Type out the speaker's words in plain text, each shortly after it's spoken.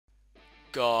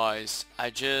Guys, I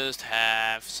just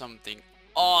have something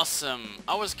awesome.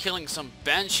 I was killing some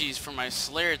Banshees for my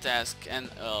Slayer task, and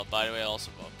by the way,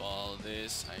 also about all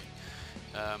this,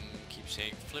 I keep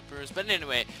saying flippers, but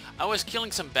anyway, I was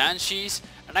killing some Banshees,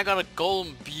 and I got a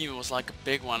golden beam. It was like a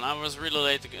big one. I was really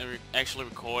late to actually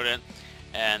record it,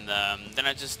 and then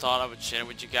I just thought I would share it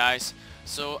with you guys.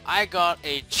 So I got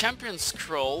a champion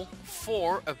scroll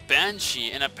for a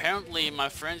Banshee, and apparently my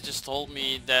friend just told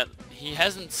me that he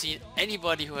hasn't seen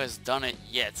anybody who has done it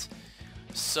yet.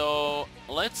 So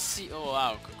let's see. Oh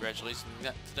wow, congratulations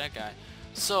to that guy.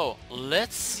 So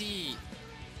let's see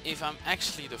if I'm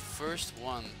actually the first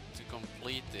one to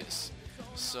complete this.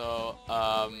 So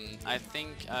I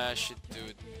think I should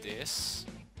do this.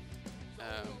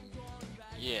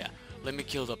 Yeah, let me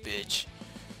kill the bitch.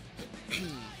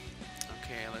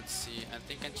 Okay, let's see. I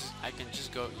think I can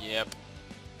just go. Yep.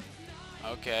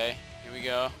 Okay, here we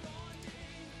go.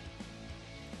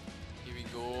 Here we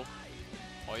go.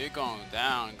 Oh, you're going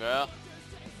down, girl.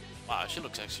 Wow, she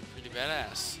looks actually pretty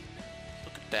badass.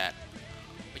 Look at that.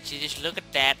 Would you just look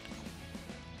at that?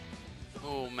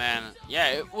 Oh man,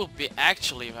 yeah, it will be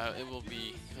actually. It will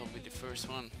be the first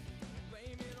one.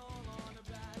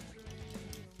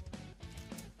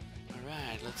 All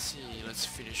right, let's see. Let's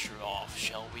finish her off,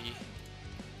 shall we?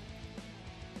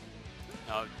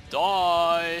 Now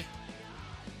die!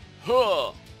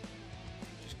 Huh!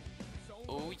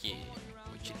 Oh yeah,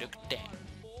 would you look at that?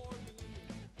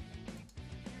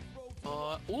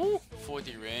 Ooh,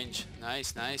 40 range.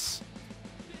 Nice, nice.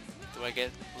 Do I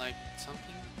get like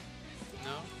something?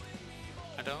 No?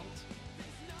 I don't?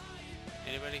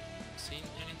 Anybody seen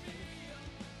anything?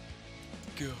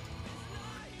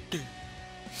 God.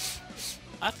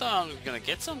 I thought I was gonna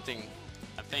get something.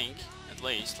 I think, at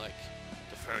least, like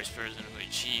the first person who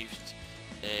achieved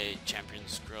a champion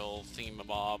scroll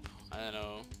thingamabob. I don't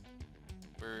know.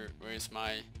 Where is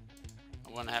my?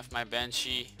 I wanna have my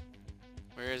Banshee.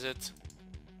 Where is it?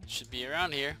 Should be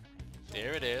around here.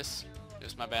 There it is.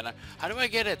 There's my banner. How do I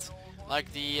get it?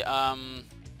 Like the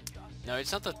no,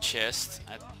 it's not the chest.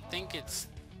 I think it's,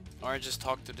 or I just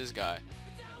talked to this guy.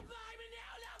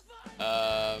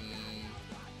 A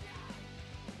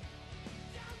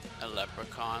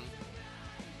leprechaun.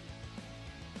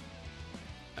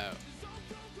 Oh.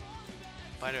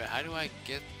 By the way, how do I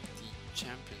get the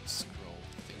champion scroll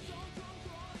thingy?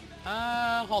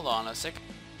 Hold on a sec.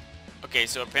 Okay,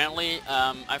 so apparently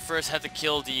I first had to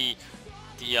kill the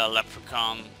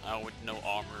leprechaun with no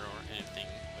armor or anything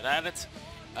without it.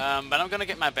 But I'm gonna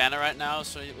get my banner right now,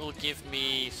 so it will give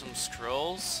me some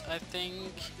scrolls, I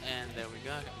think. And there we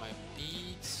go. I got my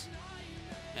beads.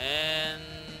 And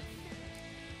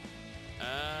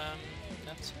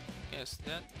that's, I guess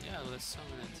that, yeah, let's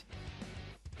summon it.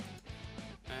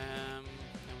 And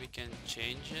we can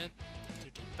change it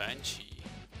to the Banshee.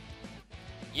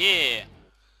 Yeah.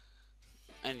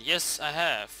 And yes, I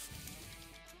have.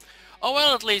 Oh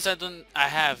well, at least I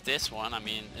have this one. I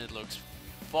mean, it looks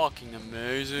fucking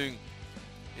amazing.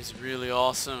 It's really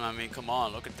awesome. I mean, come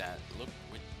on, look at that. Look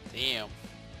with damn.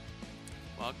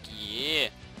 Fuck yeah.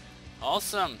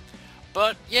 Awesome.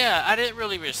 But yeah, I didn't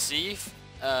really receive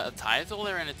a title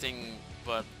or anything,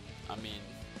 but I mean,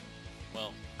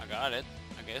 well, I got it,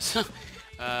 I guess.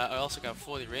 I also got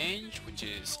 40 range, which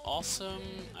is awesome.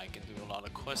 I can do a lot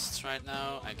of quests right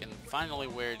now. I can finally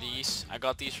wear these. I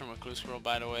got these from a clue scroll,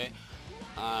 by the way.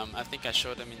 I think I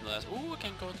showed them in the last. Ooh, I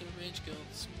can go to the range guild.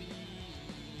 Sweet.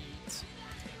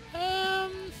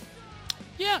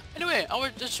 Yeah. Anyway,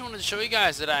 just wanted to show you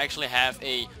guys that I actually have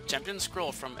a champion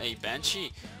scroll from a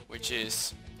Banshee, which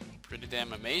is pretty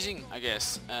damn amazing, I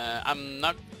guess. I'm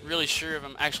not really sure if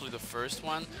I'm actually the first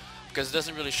one, because it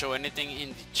doesn't really show anything in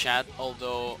the chat,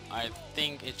 although I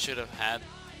think it should have had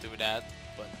to do that,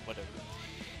 but whatever.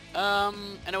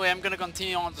 Anyway, I'm gonna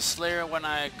continue on the Slayer. When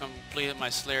I completed my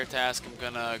Slayer task, I'm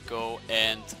gonna go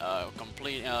and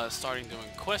starting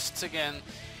doing quests again.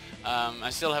 I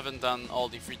still haven't done all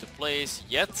the free-to-plays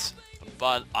yet,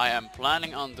 but I am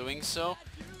planning on doing so.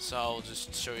 So I'll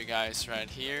just show you guys right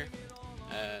here.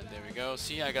 There we go.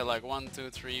 See, I got like 1, 2,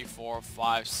 3, 4,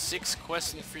 5, 6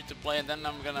 quests in free-to-play, and then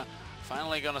I'm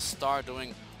finally gonna start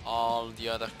doing all the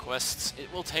other quests.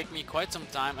 It will take me quite some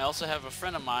time. I also have a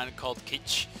friend of mine called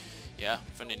Kitch. Yeah,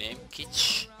 funny name,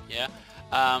 Kitch. Yeah.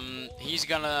 He's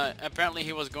gonna, apparently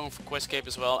he was going for Questcape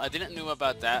as well. I didn't know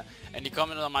about that, and he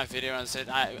commented on my video and said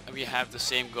we have the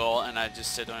same goal, and I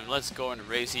just said to him, let's go and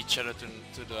race each other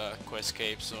to the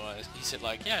Questcape. So he said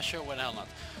like, yeah, sure, why the hell not.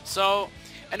 So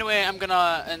anyway, I'm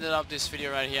gonna end up this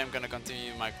video right here. I'm gonna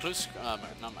continue my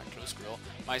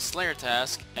my Slayer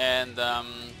task, and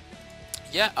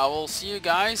yeah, I will see you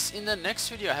guys in the next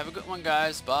video. Have a good one,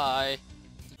 guys. Bye.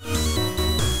 you.